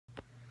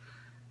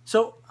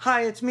So,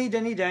 hi, it's me,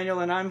 Denny Daniel,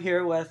 and I'm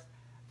here with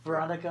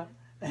Veronica.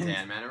 And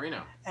Dan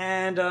Manarino.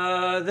 And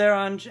they're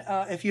on,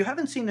 if you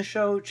haven't seen the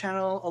show,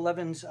 Channel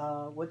 11's,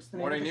 what's the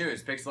name? Morning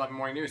News, Pix 11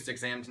 Morning News,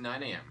 6 a.m. to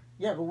 9 a.m.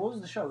 Yeah, but what was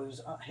the show? It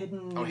was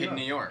Hidden New York. Hidden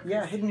New York.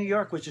 Yeah, Hidden New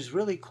York, which is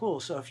really cool.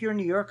 So if you're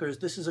New Yorkers,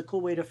 this is a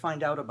cool way to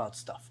find out about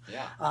stuff.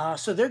 Yeah.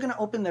 So they're going to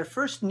open their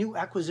first new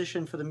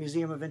acquisition for the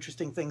Museum of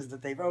Interesting Things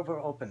that they've ever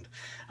opened.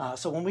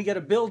 So when we get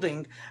a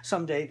building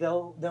someday,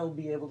 they'll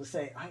be able to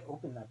say, I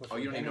opened that before. Oh,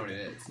 you don't even know what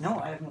it is? No,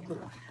 I have no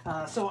clue.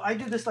 So I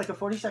do this like a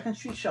 42nd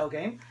Street shell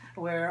game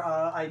where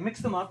I mix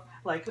them up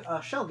like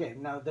a shell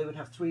game. Now, they would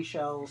have 3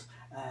 shells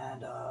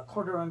and a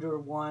quarter under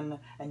 1,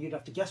 and you'd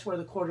have to guess where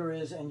the quarter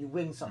is, and you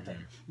win something.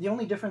 The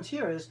only difference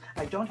here is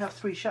I don't have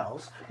 3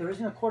 shells, there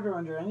isn't a quarter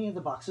under any of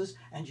the boxes,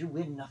 and you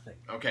win nothing.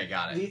 Okay,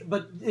 got it.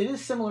 But it is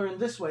similar in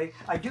this way.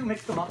 I do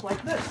mix them up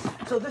like this.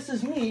 So this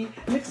is me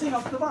mixing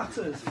up the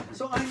boxes.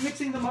 So I'm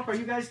mixing them up. Are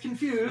you guys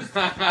confused?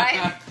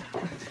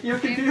 You're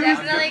confused?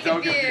 I'm definitely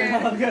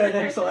confused. Oh, good,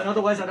 excellent.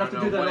 Otherwise I'd have to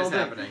do that all day.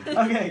 Happening.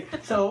 Okay,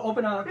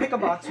 so pick a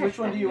box. Which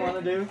one do you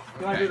want to do?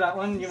 You want to do that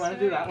one? You want to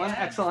do that one? Yeah.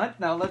 Excellent.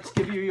 Now let's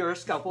give you your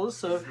scalpels.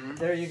 So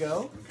there you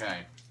go. Okay,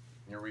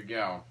 here we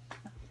go.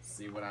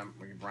 See what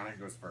Veronica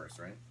goes first,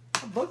 right?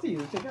 Both of you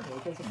together.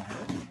 It doesn't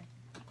matter.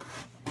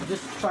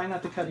 Just try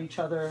not to cut each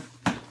other,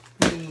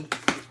 me,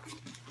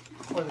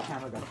 or the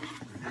camera guy.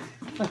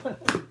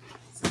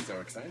 This is so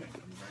exciting.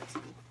 I'm very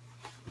excited.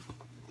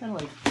 Kind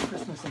of like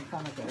Christmas and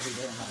Hanukkah every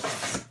day in my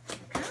life.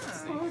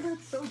 Oh,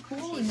 that's so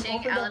cool.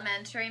 Teaching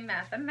elementary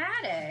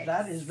mathematics.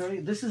 That is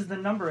this is the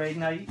number 8.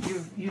 Now,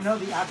 you know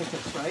the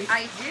abacus, right?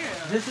 I do.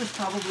 This is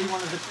probably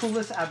one of the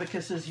coolest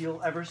abacuses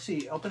you'll ever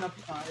see. Open up,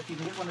 if you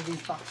can get one of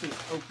these boxes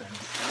open.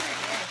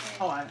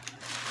 Oh,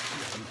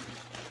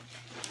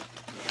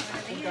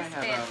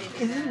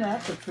 isn't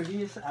that the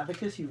prettiest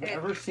abacus you've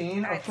ever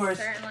seen? Of course,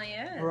 certainly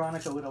is.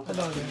 Veronica would open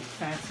up the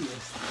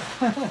fanciest.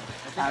 I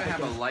think I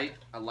have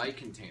a light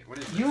container. What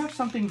is this? You have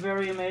something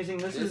very amazing.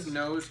 This is is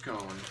nose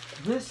cone.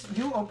 This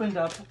you opened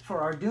up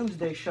for our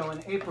Doomsday show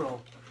in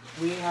April.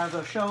 We have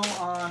a show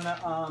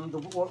on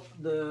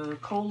the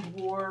Cold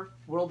War,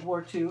 World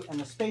War II, and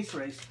the space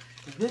race.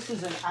 This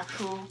is an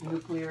actual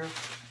nuclear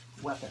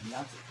weapon.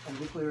 That's a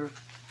nuclear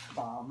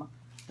bomb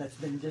that's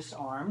been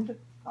disarmed,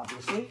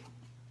 obviously,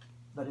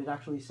 but it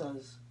actually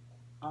says,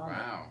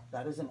 wow.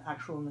 That is an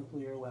actual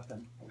nuclear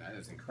weapon. That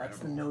is incredible. That's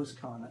the nose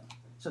cone.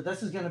 So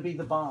this is going to be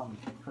the bomb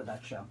for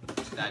that show.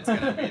 That's going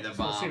to be the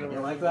bomb. You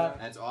like that?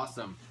 That's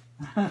awesome.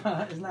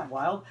 Isn't that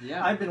wild?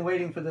 Yeah. I've been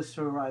waiting for this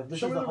to arrive.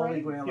 This is the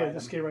Holy Grail Yeah, item.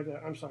 this key right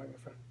there. I'm sorry, my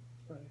friend.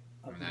 Right.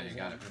 Oh, now you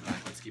got it. Put it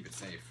back. Let's keep it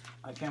safe.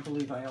 I can't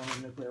believe I own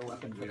a nuclear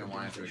weapon. We don't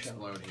want it to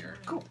explode here.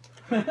 Cool.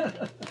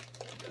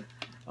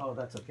 Oh,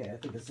 that's okay. I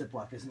think a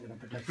Ziploc isn't going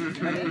to protect you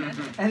from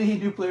any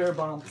nuclear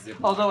bomb.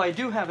 Although I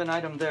do have an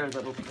item there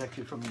that will protect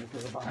you from a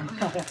nuclear bomb.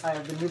 I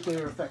have the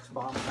nuclear effects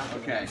bomb.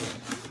 Okay,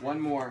 one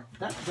more.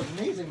 That's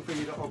amazing for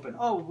you to open.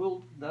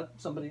 Oh,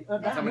 Somebody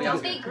else. else.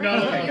 Don't be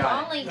greedy. You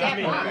only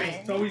get one.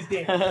 It's always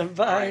Dan.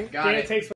 Bye. Got it. Takes